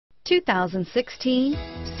2016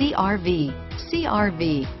 CRV.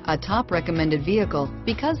 CRV, a top recommended vehicle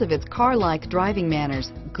because of its car-like driving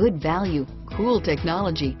manners, good value, cool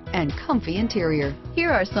technology, and comfy interior. Here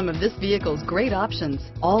are some of this vehicle's great options: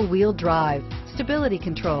 all-wheel drive, stability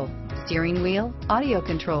control, steering wheel audio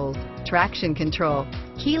controls, traction control,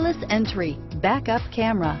 keyless entry, backup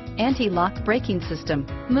camera, anti-lock braking system,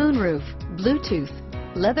 moonroof, Bluetooth,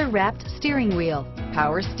 leather-wrapped steering wheel,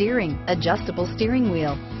 power steering, adjustable steering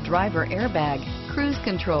wheel, driver airbag, cruise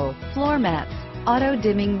control, floor mats,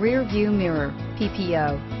 auto-dimming rear view mirror,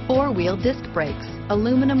 PPO, four-wheel disc brakes,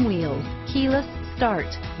 aluminum wheels, keyless start,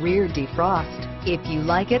 rear defrost. If you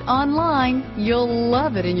like it online, you'll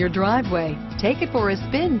love it in your driveway. Take it for a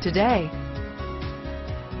spin today.